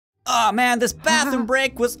Oh man, this bathroom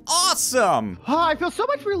break was awesome. Oh, I feel so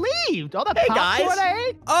much relieved. All the popcorn I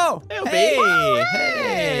ate. Oh, hey,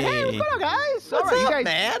 Hey, what's going on, guys? What's up, you guys,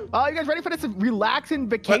 man? You guys ready for this relaxing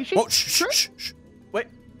vacation? Oh, shh. Wait,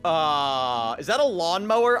 is that a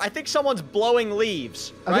lawnmower? I think someone's blowing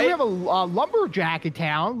leaves, I right? think we have a lumberjack in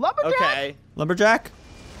town. Lumberjack? Okay. Lumberjack.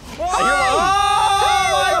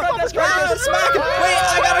 Oh my goodness gracious! Smack it. Wait,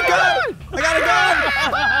 I got a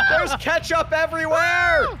gun. There's ketchup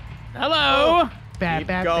everywhere! Hello. Keep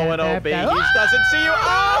going, OB. He doesn't see you.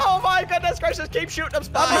 Oh my goodness gracious! Keep shooting him,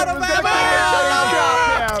 Spy. I'm out of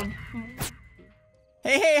ammo. Him.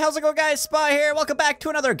 Hey, how's it going, guys? Spy here. Welcome back to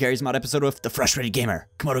another Garry's Mod episode with the Frustrated Gamer,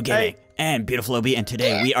 Gmod Gaming, and Beautiful OB. And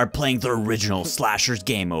today we are playing the original Slasher's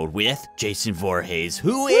Gamemode with Jason Voorhees,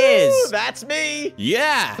 who is... That's me!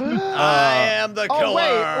 Yeah! I am the killer!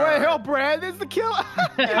 Oh, wait, hold, Brad, this is the killer?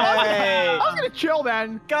 Hey. I was gonna chill,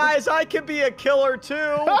 man. Guys, I can be a killer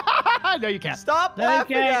too! No, you can't. Stop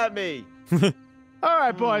laughing at me! All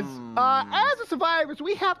right, boys. As the survivors,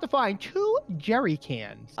 we have to find 2 jerry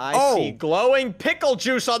cans. I see glowing pickle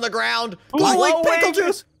juice on the ground. Glowing pickle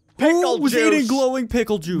juice! Pickle Who was juice. eating glowing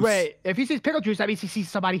pickle juice? Wait, if he sees pickle juice, that means he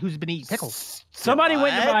sees somebody who's been eating pickles. Somebody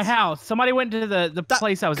went to What? my house. Somebody went to the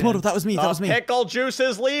place I was in. Komodo, that was me, that was me. Pickle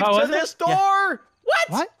juices lead Oh, to is it? this door! Yeah.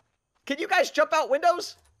 What? Can you guys jump out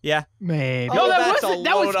windows? Yeah. Maybe. Oh, No, that that's wasn't. a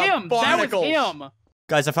That was load of him. That was barnacles. him.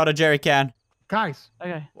 Guys, I found a jerry can. Guys,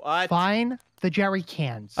 Okay. What? find the jerry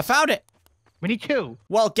cans. I found it. We need 2.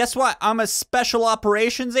 Well, guess what? I'm a special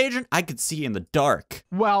operations agent. I could see in the dark.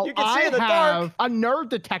 Well, You can see I in the have dark. a nerd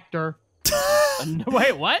detector.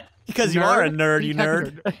 Wait, what? Because you are a nerd, you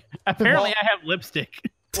nerd. detector. Apparently, I have lipstick.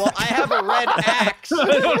 Well, I have a red axe. I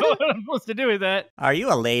don't know what I'm supposed to do with that. Are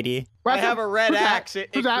you a lady? I have a red axe.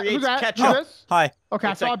 It Who's that? creates Who's that? ketchup. Who's this? Hi.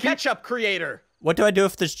 Okay, It's I saw a ketchup creator. What do I do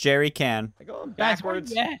with this jerry can? I go Guys, where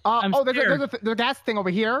backwards. you at? I'm there's scared. a gas thing over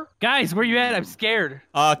here. Guys, where you at? I'm scared.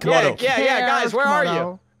 Komodo. Yeah, guys, where are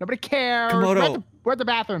you? Nobody cares. Komodo. Where's the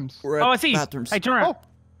bathrooms? We're at Oh, I see. bathrooms. Hey, turn around.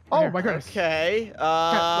 Oh my goodness. Okay, hear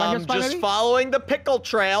Spy just Lady? following the pickle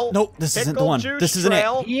trail. Nope, this isn't the Pickle one. juice This isn't it.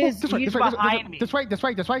 trail. He is. This way, He's this way, behind me. this way.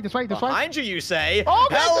 Behind you, you say? Oh,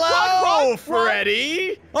 guys, hello, run.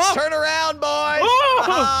 Freddy. Oh. Turn around, boys.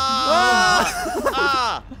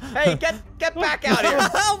 Oh. Hey, get back out here.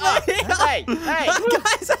 Help me! Hey,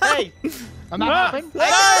 Guys, hey. I'm not helping. I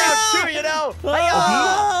can crouch too, you know.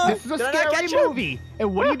 Hey, This is a Did I not scary catch you? movie.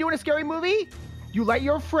 And what do you do in a scary movie? You let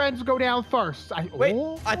your friends go down first. Wait,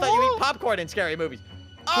 I thought you eat popcorn in scary movies.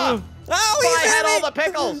 Oh, Oh, I had all the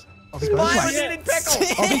pickles. Spy was Yeah. eating pickles.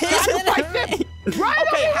 Right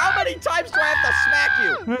Okay, how many times do I have to smack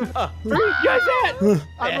you? Where you guys at?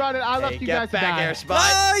 I'm running. I left Hey, you guys get to back die. here, Spy.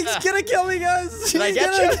 Oh, he's gonna kill me, guys. Did I He's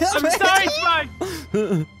get gonna you? kill I'm me. sorry, Spy.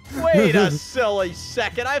 Wait a silly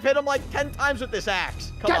second. I've hit him like 10 times with this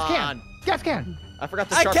axe. Come Gas on. can. Gas can. I forgot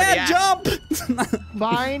to I sharpen the can't axe. jump.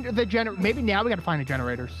 Find the generator. Maybe now we gotta find the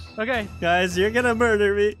generators. Okay. Guys, you're gonna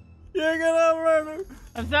murder me. You're gonna murder.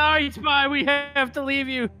 I'm sorry, Spy. We have to leave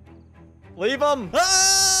you. Leave him.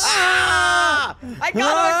 Ah! I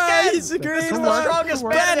got him again. He's a great This is one. the strongest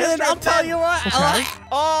man in Brandon, history I'll of tell men. you what. Okay.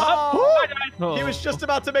 Oh, Oh. he was just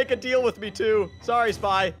about to make a deal with me too. Sorry,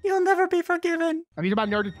 Spy. You'll never be forgiven. I'm using my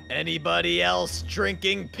nerd. Anybody else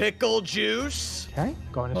drinking pickle juice? Okay,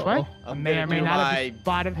 going this way. I I'm may gonna or may do not my have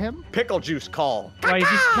spotted him. pickle juice call. Wait,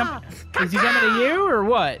 is he coming to you or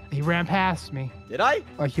what? He ran past me. Did I?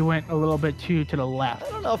 Like he went a little bit too to the left. I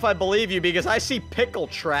don't know if I believe you because I see pickle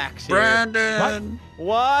tracks here. Brandon.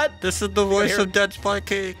 What? This is the voice of dead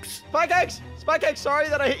SpyCakes. SpyCakes! SpyCakes, sorry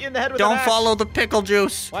that I hit you in the head with an Don't axe. follow the pickle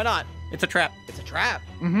juice. Why not? It's a trap. It's a trap.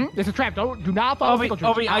 It's a trap. Do not follow Obi, pickle juice.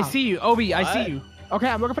 Obi, I see you. Obi, I What? see you. Okay,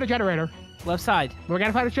 I'm looking for the generator. Left side. We're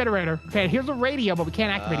gonna find a generator. Okay, here's a radio, but we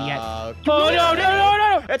can't activate it yet. Oh,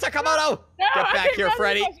 no. It's a Komodo! No, Get I back can't here, run.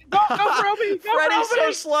 Freddy. Go for Obi. Go Freddy's for so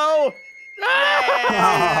Obi. slow. Yeah.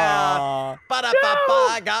 Aw. Ba-da-ba-ba,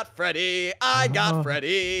 I got Freddy. I got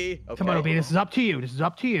Freddy. Okay. Come on, Obi. This is up to you. This is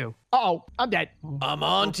up to you. Uh-oh, I'm dead. I'm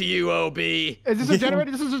on to you, OB. Is this a generator?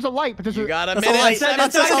 This is just a light, but this You is. got a That's a minute light. and 7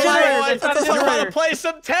 That's a seconds, light. boy. That's a You want generator. to play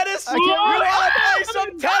some tennis? I You can't- want to play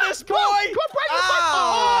some tennis, boy? Come on, Brandon,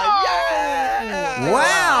 Ah, fight. yeah.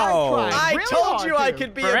 Wow. I tried I really told hard you I to.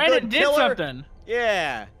 could be a Brandon good did killer. something.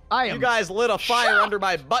 Yeah. I am. You guys lit a fire under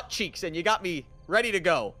my butt cheeks and you got me ready to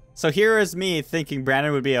go. So here is me thinking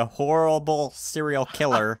Brandon would be a horrible serial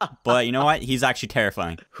killer, but you know what? He's actually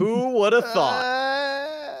terrifying. Who would have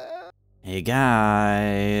thought? Hey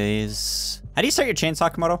guys. How do you start your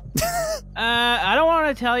chainsaw, Komodo? I don't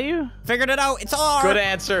want to tell you. Figured it out. It's R. Good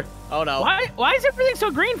answer. Oh no. Why is everything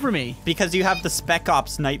so green for me? Because you have the Spec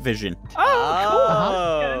Ops night vision. Oh,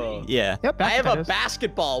 Oh. cool. Yeah. Yep, I have a tennis.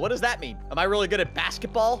 basketball. What does that mean? Am I really good at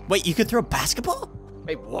basketball? Wait, you could throw a basketball?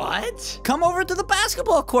 Wait, what? Come over to the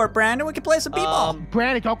basketball court, Brandon. We can play some b-ball.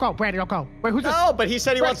 Brandon, don't go. Brandon, don't go. Wait, who's this? No, but he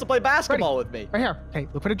said he Ready. wants to play basketball with me. Right here. Okay,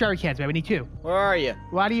 look for the jerry cans, man. We need 2. Where are you?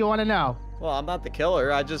 Why do you want to know? Well, I'm not the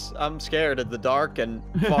killer. I'm scared of the dark and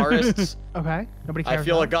forests. Okay, nobody cares. I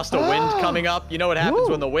feel a now. gust of wind coming up. You know what happens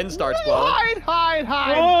when the wind starts blowing. Hide!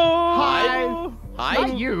 Oh! Hide?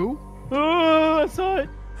 Not you. Oh, I saw it.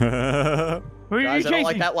 Who are you Guys, I don't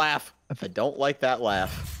like chasing? that laugh. I don't like that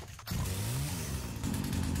laugh.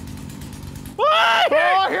 Oh,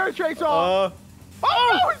 I hear a trace off.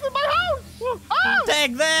 Oh, no, he's in my house. Oh.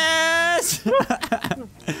 Take this!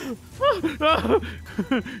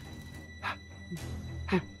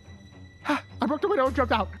 I broke the window and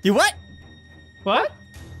jumped out. You what? What?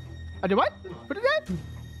 I did what? What did that?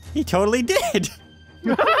 He totally did.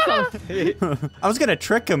 I was gonna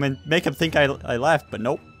trick him and make him think I left, but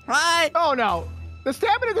nope. Right. Oh, no. The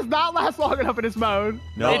stamina does not last long enough in this mode.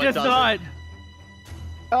 No, it does doesn't. not.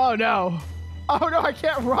 Oh, no. Oh, no, I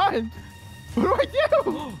can't run. What do I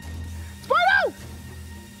do? Spyro!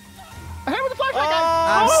 I hit him with the flashlight,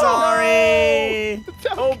 I'm guys. sorry. It's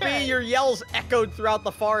okay. OB, your yells echoed throughout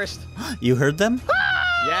the forest. You heard them?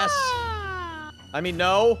 Yes. I mean,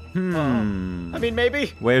 no. Hmm. I mean,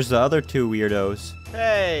 maybe. Where's the other 2 weirdos?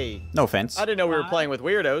 Hey. No offense. I didn't know we were playing with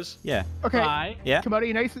weirdos. Yeah. Okay. Bye. Yeah. Komodo,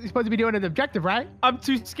 you know you're supposed to be doing an objective, right? I'm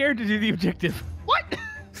too scared to do the objective. What?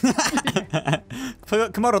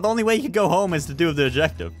 Komodo, the only way you can go home is to do the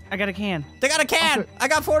objective. I got a can. They got a can! I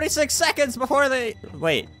got 46 seconds before they...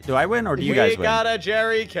 Wait, do I win or do you guys We win? got a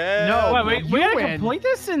jerry can. No, Wait, you we gotta win. complete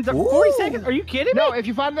this in Ooh. 40 seconds? Are you kidding me? No, if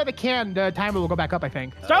you find another can, the timer will go back up, I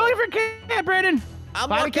think. Start looking for a can, Brandon. I'm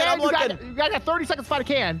Find a looking, can, I'm looking. you got 30 seconds to find a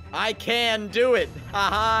can. I can do it.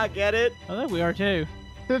 Haha, get it? I think we are too.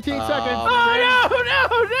 15 seconds. Oh, no, no,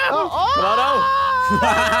 no. Oh,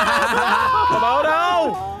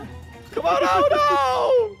 Komodo! Komodo,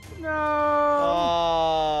 no! No.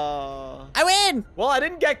 I win! Well, I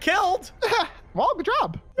didn't get killed. Well, good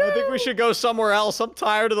job. I think we should go somewhere else. I'm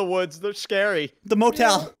tired of the woods. They're scary. The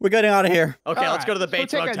motel. We're getting out of here. Okay, All let's go to the right,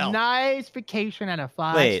 Bates so take Motel. a nice vacation at a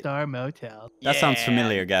 5-star motel. That sounds Yeah.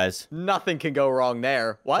 familiar, guys. Nothing can go wrong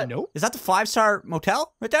there. What? Nope. Is that the 5-star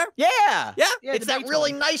motel right there? Yeah. Yeah. Yeah, It's the that Bates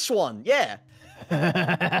really one. nice one. Yeah.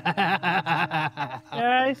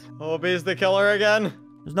 Guys. OB's the killer again.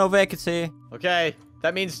 There's no vacancy. Okay.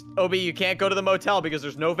 That means, OB, you can't go to the motel because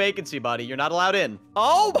there's no vacancy, buddy. You're not allowed in.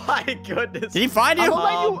 Oh my goodness. Did he find you? I'm gonna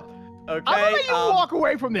let you, Okay. I'm gonna let you walk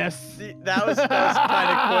away from this. That was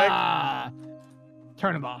kind of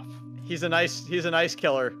Turn him off. quick. He's a nice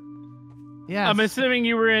killer. Yeah. I'm assuming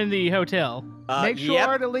you were in the hotel. Make sure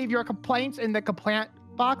Yep. to leave your complaints in the complaint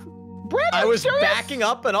box. Brandon, I was serious? backing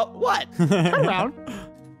up and up. What? Turn around.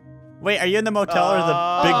 Wait, are you in the motel or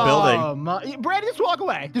the big building? Brandon, just walk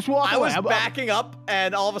away. Just walk I away. was backing up,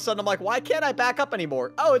 and all of a sudden I'm like, why can't I back up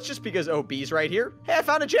anymore? Oh, it's just because OB's right here. Hey, I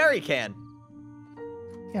found a jerry can.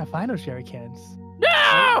 Yeah, find those jerry cans. No!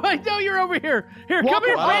 I know you're over here. Here, Walk come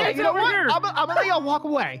here, away. Brandon. You Get know over what? here. I'm gonna let y'all walk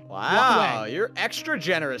away. Wow, Walk away. you're extra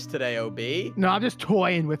generous today, OB. No, I'm just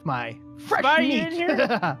toying with my fresh Spy meat. in here?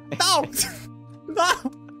 No! No!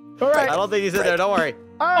 All right. I don't think he's in there. Don't worry.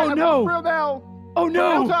 All right, Oh, I'm no. for real now. Oh, Real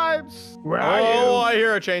no. times. Where are Oh, you? I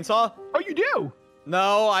hear a chainsaw. Oh, you do?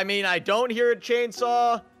 No, I mean, I don't hear a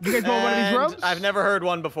chainsaw. You guys go in one of these and rooms? I've never heard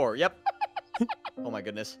one before. Yep. Oh my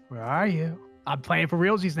goodness. Where are you? I'm playing for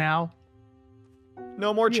realsies now.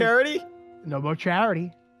 No more charity? No more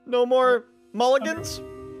charity. No more mulligans?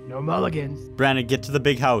 No mulligans. Brandon, get to the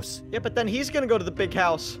big house. Yeah, but then he's gonna go to the big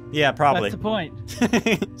house. Yeah, probably. That's the point.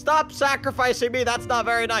 Stop sacrificing me. That's not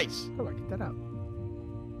very nice. How do I get that up?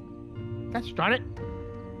 Gosh darn it.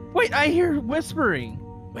 Wait, I hear whispering.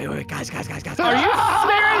 Wait, guys. Are you serious?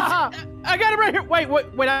 I got it right here.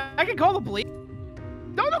 Wait, I can call the police.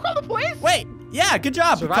 Don't call the police. Wait, yeah, good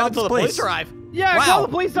job. Survive Call until the the police arrive. Yeah, I Wow, call the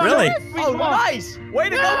police on really? this. Oh, nice. Way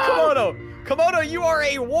to go, Komodo. Komodo, you are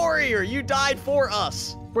a warrior. You died for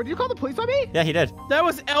us. Wait, did you call the police on me? Yeah, he did. That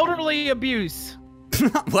was elderly abuse.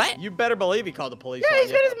 What? You better believe he called the police Yeah, on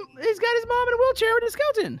he's you. got his mom in a wheelchair with a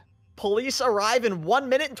skeleton. Police arrive in 1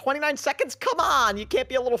 minute and 29 seconds? Come on. You can't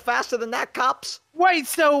be a little faster than that, cops. Wait,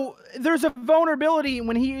 so there's a vulnerability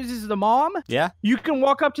when he uses the mom? Yeah? You can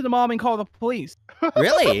walk up to the mom and call the police.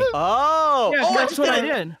 Really? Oh. Yeah, oh, that's what I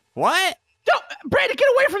did. What? No, Brandon, get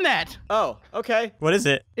away from that. Oh, okay. What is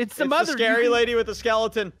it? It's the It's mother. the scary lady with the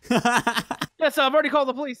skeleton. Yes, I've already called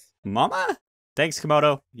the police. Mama? Thanks,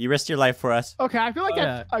 Komodo. You risked your life for us. Okay, I feel like Oh,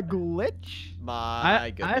 that's a glitch.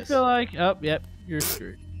 My goodness. I feel like, oh, yep, you're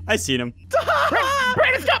screwed. I seen him.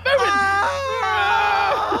 Brandon, stop moving!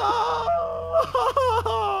 Ah!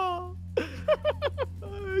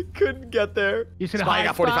 get there. You should Spy, hide, you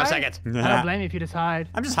got 45 Spy? seconds. I don't blame you if you decide.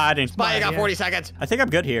 I'm just hiding. Spy, you got Yeah. 40 seconds. I think I'm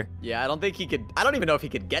good here. Yeah, I don't think he could. I don't even know if he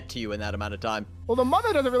could get to you in that amount of time. Well, the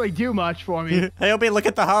mother doesn't really do much for me. Hey, Obi, look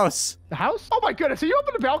at the house. The house? Oh my goodness, are you up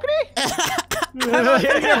in the balcony?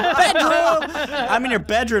 I'm in your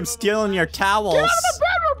bedroom stealing your towels. Get out of the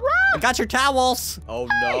bedroom, bro! I got your towels. Oh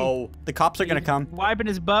no. The cops are gonna come. Wiping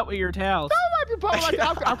his butt with your towels. Don't wipe your butt like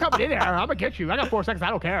that. I'm coming in there. I'm gonna get you. I got 4 seconds. I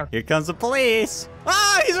don't care. Here comes the police.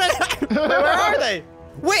 Ah, he's right. Where are they?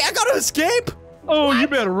 Wait, I gotta escape. Oh, you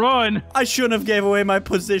better run. I shouldn't have gave away my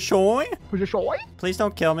position. Position. Please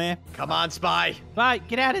don't kill me. Come on, Spy. Bye,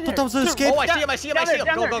 get out of there. But that was an escape. Oh, I see him. I see him. I see him.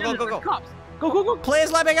 Go, go, go, go, go. Cops. Go.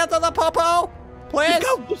 Please let me get to the popo. Please.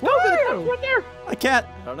 Go. Just go. There's a cop right there. I can't.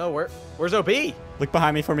 I don't know. Where's OB? Look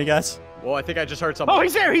behind me for me, guys. Whoa, I think I just heard something. Oh,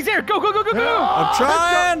 he's there. Go. I'm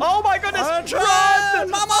trying. Oh my goodness. I'm trying.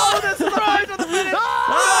 Mama. Oh, this is right to the finish.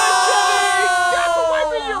 That's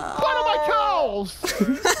wiping your butt on my towels.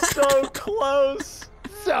 So close.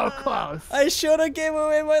 So close. I should have gave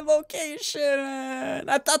away my location.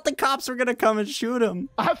 I thought the cops were gonna come and shoot him.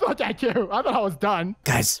 I thought that too. I thought I was done.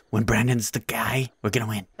 Guys, when Brandon's the guy, we're gonna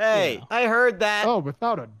win. Hey, I heard that. Oh,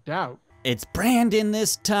 without a doubt. It's Brandon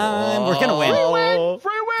this time. We're gonna win. Free Oh. win.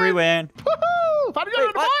 Free win. Free win. Woohoo! Find Wait,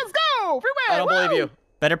 the what? boys. Go. Free win. I don't believe you.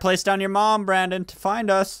 Better place down your mom, Brandon, to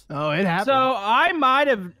find us. Oh, it happened. So I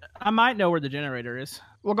might know where the generator is.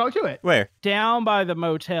 we'll go to it. Where? Down by the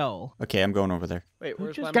motel. Okay, I'm going over there. Wait,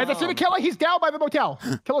 where's my Guys, I see the mom? killer. He's down by the motel.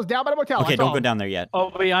 Killer's down by the motel. Okay, I saw don't go him. down there yet.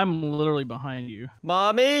 Oh, wait, I'm literally behind you.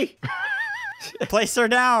 Mommy? Place her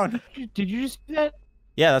down. Did you just do that?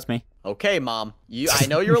 Yeah, that's me. Okay, Mom. I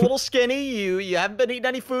know you're a little skinny. You haven't been eating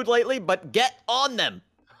any food lately, but get on them.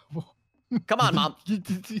 Come on, Mom.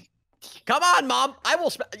 Come on, Mom. I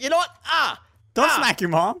will. You know what? Don't smack your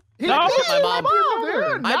mom. He No, did my mom.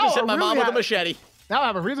 dude. I Now just hit my really mom with a have- machete. Now I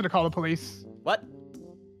have a reason to call the police. What?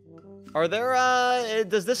 Are there?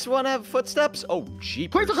 Does this one have footsteps? Oh,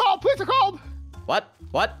 jeepers. Police are called. Police are called. What?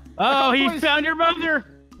 What? Oh, he Please. found your mother.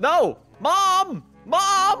 No, Mom!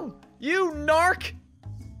 Mom! You narc!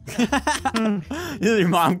 Your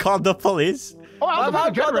mom called the police. Oh, I My was mom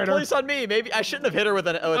about the called the generator. police on me. Maybe I shouldn't have hit her with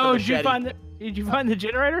a Oh, did machete. you find the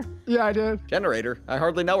generator? Yeah, I did. Generator? I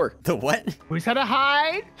hardly know her. The what? We just had to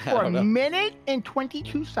hide I for a don't know. minute and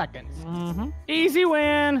 22 seconds. Mm-hmm. Easy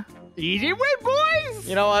win. Easy win, boys!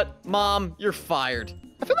 You know what? Mom, you're fired.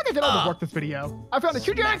 I feel like I did all the work this video. I found the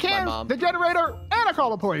 2 jerry Smacked my cans, mom. the generator, and I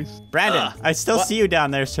called the police. Brandon, I still what? see you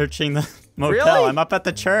down there searching the motel. Really? I'm up at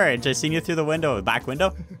the church. I seen you through the window, the back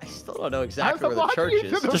window. I still don't know exactly where the watching church you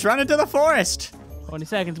is. to the- Just run into the forest. 20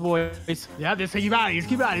 seconds, boys. Yeah, this keep out. This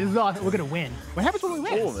is awesome. We're gonna win. What happens when we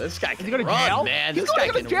win? Oh, this guy Is he can going to run, jail? man. He's This guy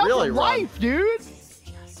going to can jail really for run. life, dude.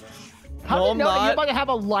 How No, do you I'm know that you're not. about to have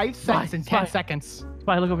a life sentence in 10 Spy. seconds?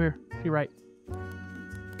 Spy, look over here. You're right.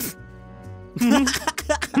 This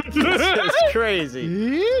is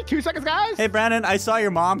crazy. 2 seconds, guys. Hey, Brandon, I saw your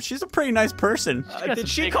mom. She's a pretty nice person. got Did some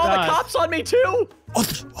she big call the thighs. cops on me too?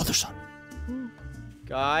 Other son.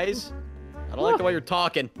 Guys, I don't like the way you're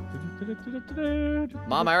talking.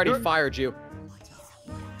 Mom, I already fired you.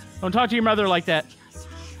 Don't talk to your mother like that.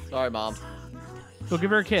 Sorry, Mom. Go give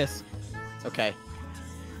her a kiss. Okay.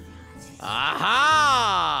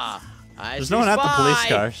 Aha! There's no one at the police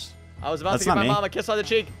cars. I was about That's to give not my me. mom a kiss on the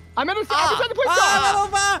cheek. I'm inside the police car.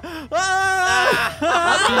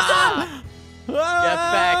 Get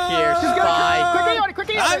back here, Just go, spy. quickly on it,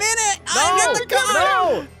 quickly on I'm it. in it. No, I'm in the car.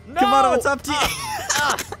 no. Come on, what's up to you?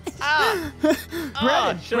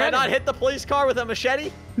 Should I not hit the police car with a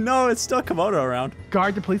machete? No, it's still Komodo around.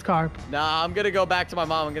 Guard the police car. Nah, I'm gonna go back to my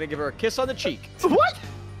mom. I'm gonna give her a kiss on the cheek. What?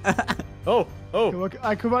 Oh. Come on,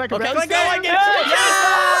 come on. Okay, Let's let's go. I gave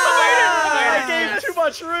I gave too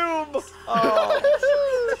much room. Oh.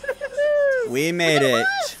 We made it.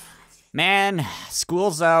 Man,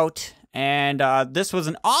 school's out. And this was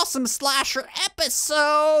an awesome slasher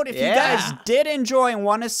episode. If you guys did enjoy and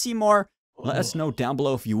want to see more, let us know down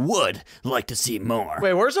below if you would like to see more.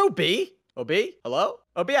 Wait, where's OB? OB? Hello?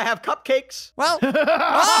 OB, I have cupcakes. Well,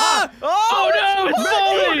 Oh, no, it's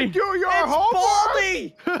Baldy! Do your It's homework.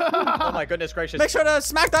 Baldy! Oh my goodness gracious. make sure to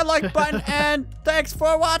smack that like button. And thanks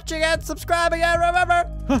for watching and subscribing. And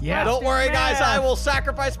remember, Yeah. Don't worry, guys. I will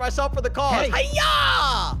sacrifice myself for the cause. Hey.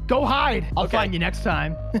 Hi-ya! Go hide. I'll Okay. find you next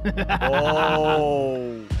time.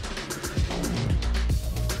 Oh.